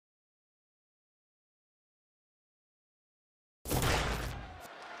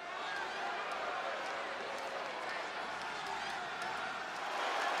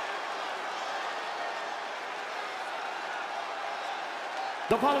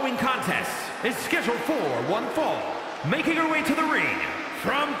The following contest is scheduled for one fall. Making her way to the ring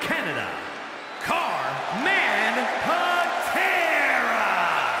from Canada, Karmen.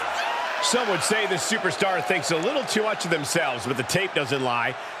 Some would say this superstar thinks a little too much of themselves, but the tape doesn't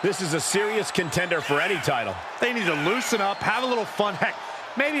lie. This is a serious contender for any title. They need to loosen up, have a little fun, heck,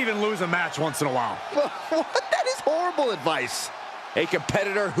 maybe even lose a match once in a while. That is horrible advice. A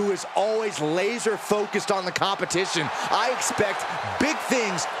competitor who is always laser focused on the competition. I expect big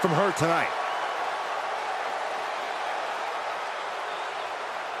things from her tonight.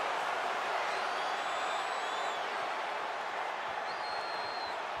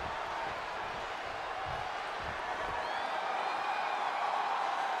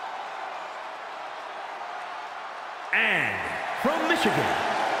 And from Michigan,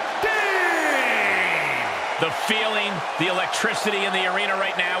 the feeling, the electricity in the arena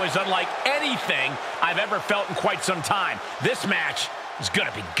right now is unlike anything I've ever felt in quite some time. This match is going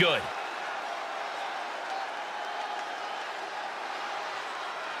to be good.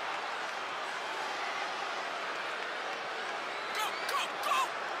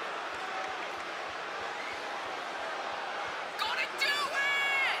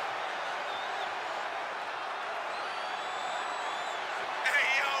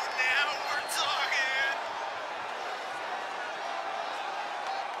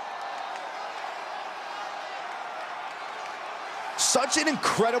 Such an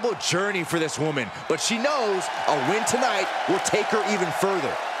incredible journey for this woman, but she knows a win tonight will take her even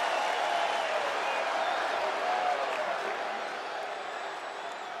further.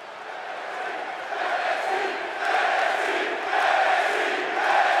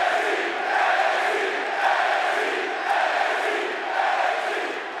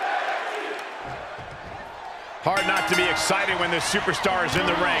 Hard not to be excited when this superstar is in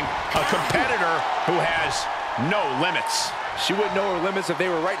the ring, a competitor who has no limits. She wouldn't know her limits if they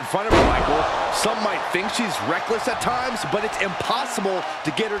were right in front of her, Michael. Some might think she's reckless at times, but it's impossible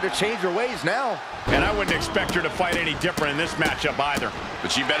to get her to change her ways now. And I wouldn't expect her to fight any different in this matchup either.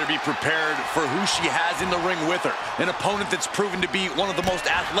 But she better be prepared for who she has in the ring with her. An opponent that's proven to be one of the most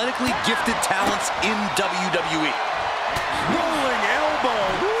athletically gifted talents in WWE. Rolling elbow.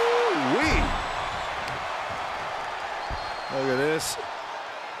 Woo-wee. Look at this.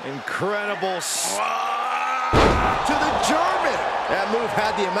 Incredible. To the German. That move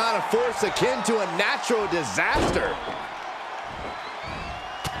had the amount of force akin to a natural disaster.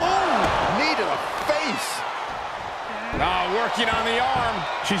 Oh, knee to the face. Working on the arm.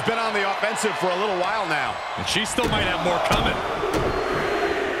 She's been on the offensive for a little while now, and she still might have more coming.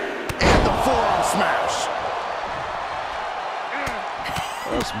 And the forearm smash.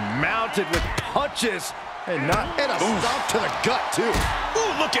 Just mounted with punches and a stomp to the gut too.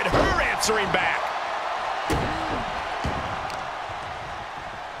 Ooh, look at her answering back.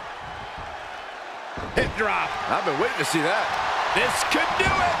 Hip drop. I've been waiting to see that. This could do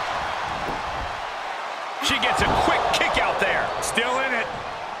it. She gets a quick kick out there. Still in it.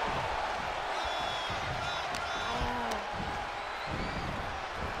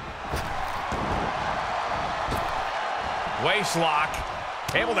 Waist lock.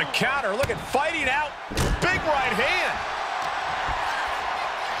 Able to counter. Look at fighting out. Big right hand.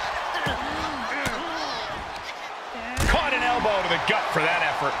 Caught an elbow to the gut for that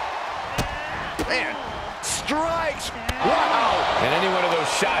effort. Man, strikes. Wow. And any one of those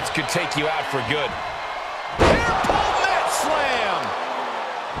shots could take you out for good. Airpole net slam.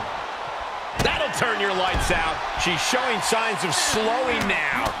 That'll turn your lights out. She's showing signs of slowing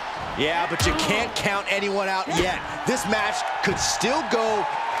now. Yeah, but you can't count anyone out yet. This match could still go.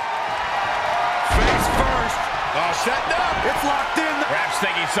 Face first. Oh, setting up. It's locked in. Perhaps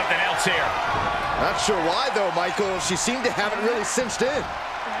thinking something else here. Not sure why, though, Michael. She seemed to have it really cinched in.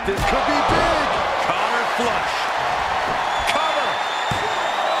 This could be big. Collar flush. Cover.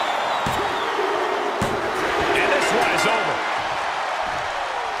 And this one is over.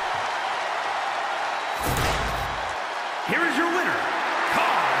 here is your winner,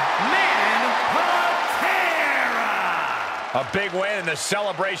 Karmen. A big win and the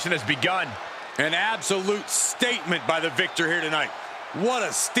celebration has begun. An absolute statement by the victor here tonight. What a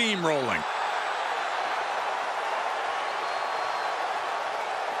steamrolling.